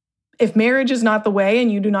 if marriage is not the way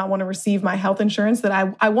and you do not want to receive my health insurance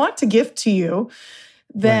that I want to gift to you,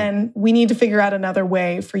 then we need to figure out another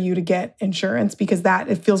way for you to get insurance, because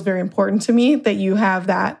it feels very important to me that you have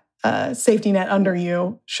that safety net under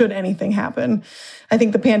you should anything happen. I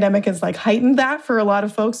think the pandemic has like heightened that for a lot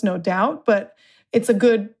of folks, no doubt, but it's a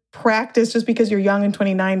good practice. Just because you're young and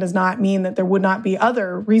 29 does not mean that there would not be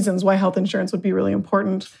other reasons why health insurance would be really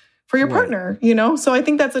important for your partner, So I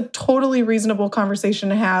think that's a totally reasonable conversation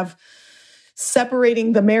to have,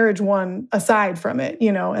 separating the marriage one aside from it,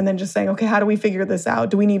 and then just saying, okay, how do we figure this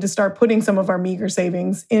out? Do we need to start putting some of our meager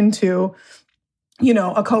savings into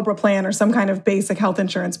a COBRA plan or some kind of basic health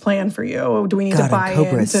insurance plan for you? Do we need to buy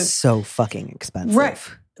COBRA into... is so fucking expensive. Right.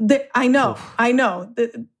 I know.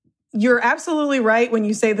 You're absolutely right when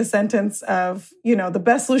you say the sentence of, the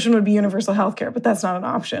best solution would be universal healthcare, but that's not an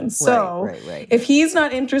option. So right. If he's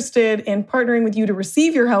not interested in partnering with you to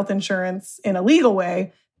receive your health insurance in a legal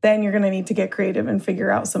way, then you're going to need to get creative and figure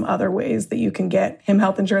out some other ways that you can get him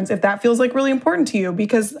health insurance if that feels like really important to you,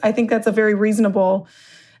 because I think that's a very reasonable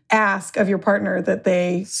ask of your partner, that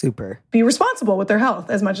they be responsible with their health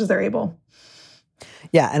as much as they're able.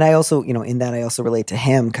 Yeah. And I also, in that I also relate to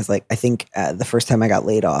him because like, I think the first time I got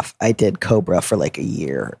laid off, I did COBRA for like a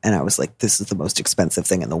year and I was like, this is the most expensive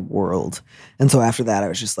thing in the world. And so after that, I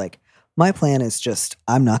was just like, my plan is just,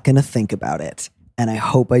 I'm not going to think about it. And I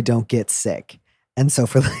hope I don't get sick. And so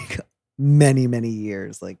for like many, many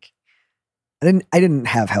years, like I didn't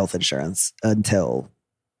have health insurance until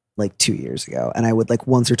like 2 years ago. And I would like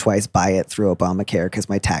once or twice buy it through Obamacare because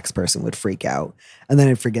my tax person would freak out. And then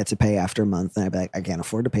I'd forget to pay after a month. And I'd be like, I can't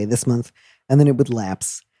afford to pay this month. And then it would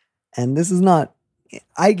lapse. And this is not,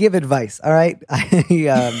 I give advice. All right. I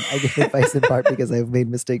give advice in part because I've made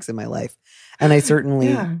mistakes in my life. And I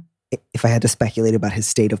certainly, if I had to speculate about his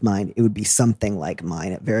state of mind, it would be something like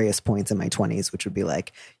mine at various points in my 20s, which would be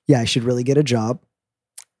like, yeah, I should really get a job.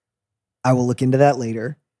 I will look into that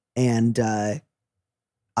later. And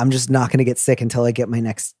I'm just not going to get sick until I get my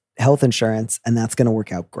next health insurance. And that's going to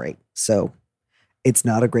work out great. So it's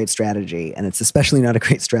not a great strategy. And it's especially not a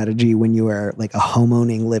great strategy when you are like a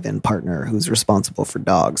homeowning live-in partner who's responsible for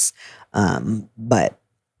dogs. But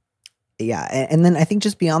yeah. And then I think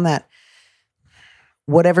just beyond that,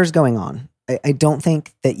 whatever's going on, I don't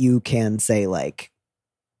think that you can say like,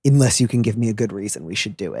 unless you can give me a good reason, we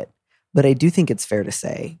should do it. But I do think it's fair to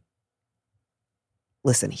say,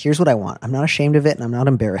 listen, here's what I want. I'm not ashamed of it and I'm not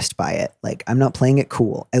embarrassed by it. Like, I'm not playing it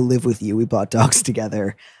cool. I live with you. We bought dogs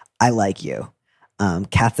together. I like you.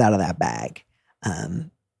 Cat's out of that bag.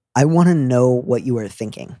 I want to know what you are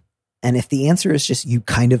thinking. And if the answer is just you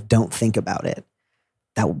kind of don't think about it,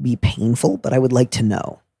 that would be painful, but I would like to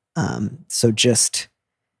know. So just,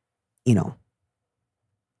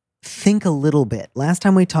 think a little bit. Last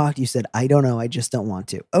time we talked, you said, I don't know. I just don't want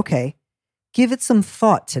to. Okay. Give it some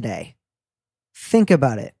thought today. Think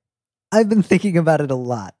about it. I've been thinking about it a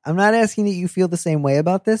lot. I'm not asking that you feel the same way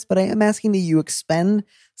about this, but I am asking that you expend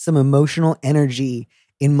some emotional energy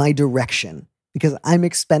in my direction because I'm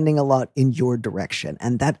expending a lot in your direction.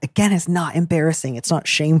 And that, again, is not embarrassing. It's not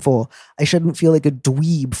shameful. I shouldn't feel like a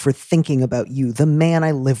dweeb for thinking about you, the man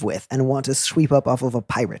I live with and want to sweep up off of a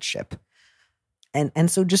pirate ship.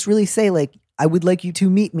 And so just really say, like, I would like you to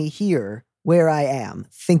meet me here where I am,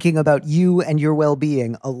 thinking about you and your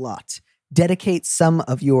well-being a lot. Dedicate some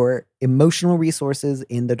of your emotional resources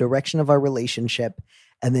in the direction of our relationship.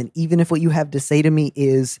 And then even if what you have to say to me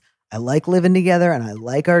is, I like living together and I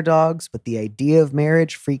like our dogs, but the idea of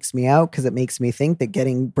marriage freaks me out because it makes me think that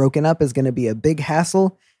getting broken up is going to be a big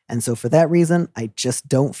hassle. And so for that reason, I just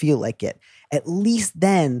don't feel like it. At least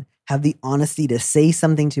then have the honesty to say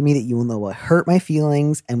something to me that you will know will hurt my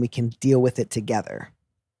feelings and we can deal with it together.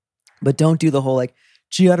 But don't do the whole like,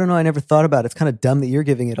 gee, I don't know, I never thought about it. It's kind of dumb that you're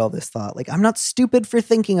giving it all this thought. Like, I'm not stupid for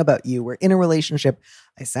thinking about you. We're in a relationship.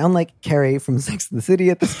 I sound like Carrie from Sex and the City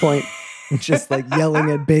at this point, just like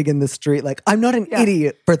yelling at Big in the street. Like, I'm not an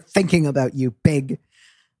idiot for thinking about you, Big.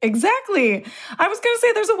 Exactly. I was going to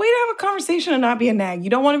say there's a way to have a conversation and not be a nag. You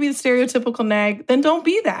don't want to be the stereotypical nag, then don't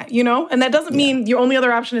be that, you know? And that doesn't mean your only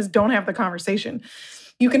other option is don't have the conversation.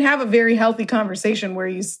 You can have a very healthy conversation where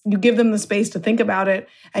you give them the space to think about it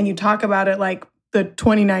and you talk about it like the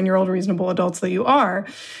 29-year-old reasonable adults that you are.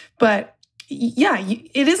 But yeah,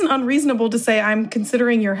 it isn't unreasonable to say, I'm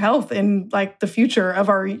considering your health in like the future of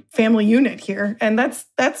our family unit here. And that's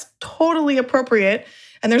totally appropriate.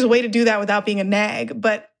 And there's a way to do that without being a nag.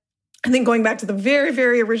 But I think going back to the very,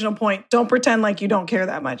 very original point, don't pretend like you don't care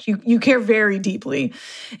that much. You care very deeply.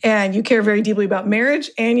 And you care very deeply about marriage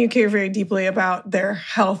and you care very deeply about their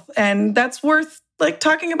health. And that's worth like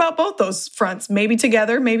talking about both those fronts, maybe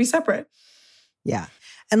together, maybe separate. Yeah.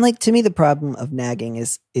 And like, to me, the problem of nagging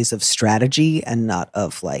is of strategy and not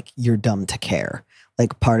of like, you're dumb to care.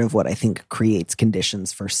 Like, part of what I think creates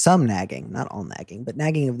conditions for some nagging, not all nagging, but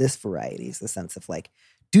nagging of this variety is the sense of like,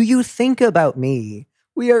 do you think about me?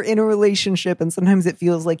 We are in a relationship and sometimes it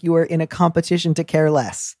feels like you are in a competition to care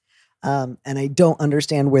less. And I don't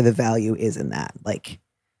understand where the value is in that. Like,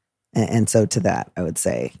 and so to that, I would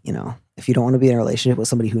say, you know, if you don't want to be in a relationship with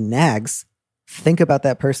somebody who nags, think about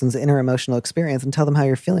that person's inner emotional experience and tell them how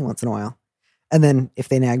you're feeling once in a while. And then if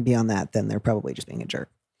they nag beyond that, then they're probably just being a jerk.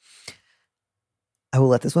 I will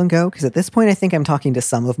let this one go because at this point, I think I'm talking to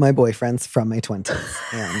some of my boyfriends from my 20s.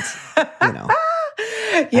 And, you know.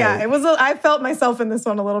 I felt myself in this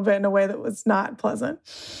one a little bit in a way that was not pleasant.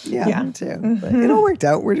 Yeah. Me too. Mm-hmm. But it all worked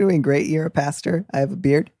out. We're doing great. You're a pastor. I have a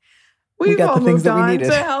beard. We've got all the things moved on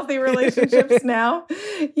to healthy relationships now.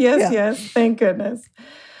 Yes. Thank goodness.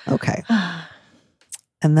 Okay.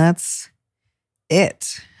 And that's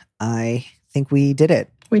it. I think we did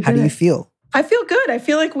it. How do you feel? I feel good. I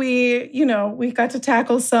feel like we got to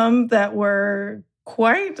tackle some that were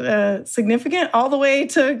quite significant all the way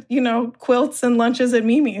to, quilts and lunches at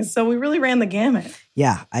Mimi's. So we really ran the gamut.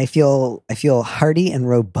 Yeah. I feel hearty and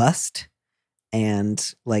robust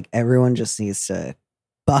and like everyone just needs to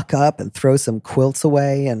buck up and throw some quilts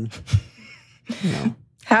away and,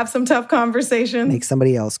 have some tough conversations. Make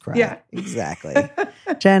somebody else cry. Yeah. Exactly.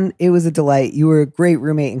 Jen, it was a delight. You were a great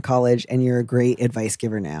roommate in college and you're a great advice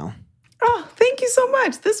giver now. Oh, thank you so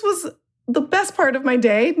much. This was the best part of my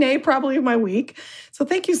day, nay, probably of my week. So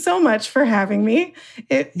thank you so much for having me.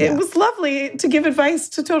 It was lovely to give advice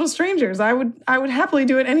to total strangers. I would happily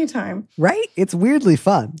do it anytime. Right? It's weirdly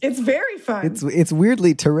fun. It's very fun. It's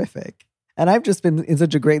weirdly terrific. And I've just been in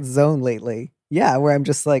such a great zone lately. Yeah, where I'm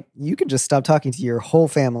just like, you can just stop talking to your whole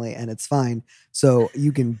family and it's fine. So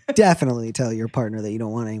you can definitely tell your partner that you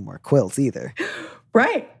don't want any more quilts either.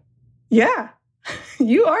 Right. Yeah.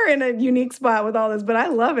 You are in a unique spot with all this, but I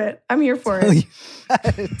love it. I'm here for it.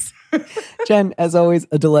 Jen, as always,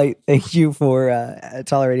 a delight. Thank you for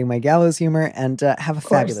tolerating my gallows humor and have a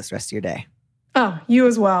fabulous rest of your day. Oh, you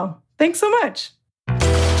as well. Thanks so much.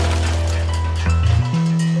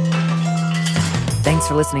 Thanks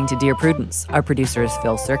for listening to Dear Prudence. Our producer is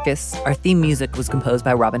Phil Serkis. Our theme music was composed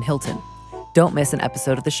by Robin Hilton. Don't miss an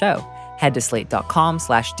episode of the show. Head to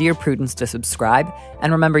slate.com/Dear Prudence to subscribe.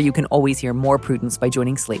 And remember, you can always hear more Prudence by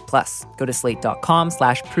joining Slate Plus. Go to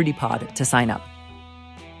slate.com/PrudyPod to sign up.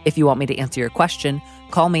 If you want me to answer your question,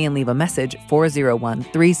 call me and leave a message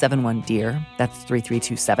 401-371-DEAR. That's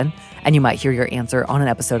 3327. And you might hear your answer on an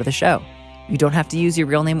episode of the show. You don't have to use your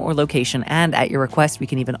real name or location, and at your request, we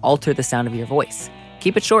can even alter the sound of your voice.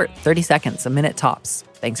 Keep it short, 30 seconds, a minute tops.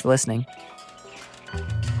 Thanks for listening.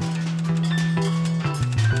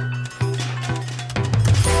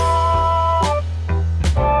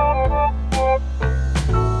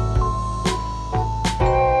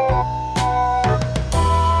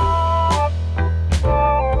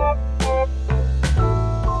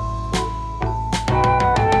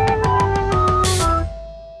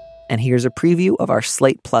 And here's a preview of our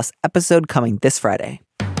Slate Plus episode coming this Friday.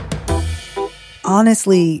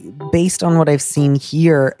 Honestly, based on what I've seen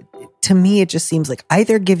here, to me, it just seems like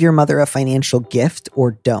either give your mother a financial gift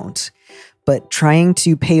or don't. But trying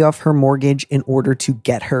to pay off her mortgage in order to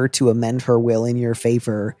get her to amend her will in your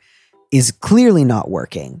favor is clearly not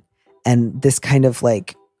working. And this kind of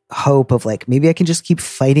like hope of like, maybe I can just keep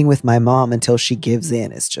fighting with my mom until she gives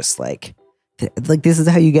in is just like this is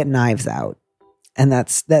how you get knives out. And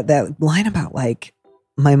that's that line about like,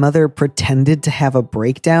 my mother pretended to have a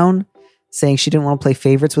breakdown, saying she didn't want to play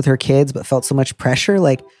favorites with her kids, but felt so much pressure.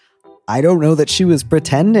 Like, I don't know that she was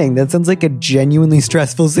pretending. That sounds like a genuinely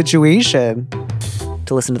stressful situation.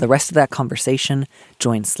 To listen to the rest of that conversation,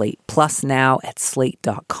 join Slate Plus now at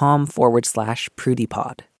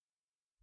slate.com/PrudyPod.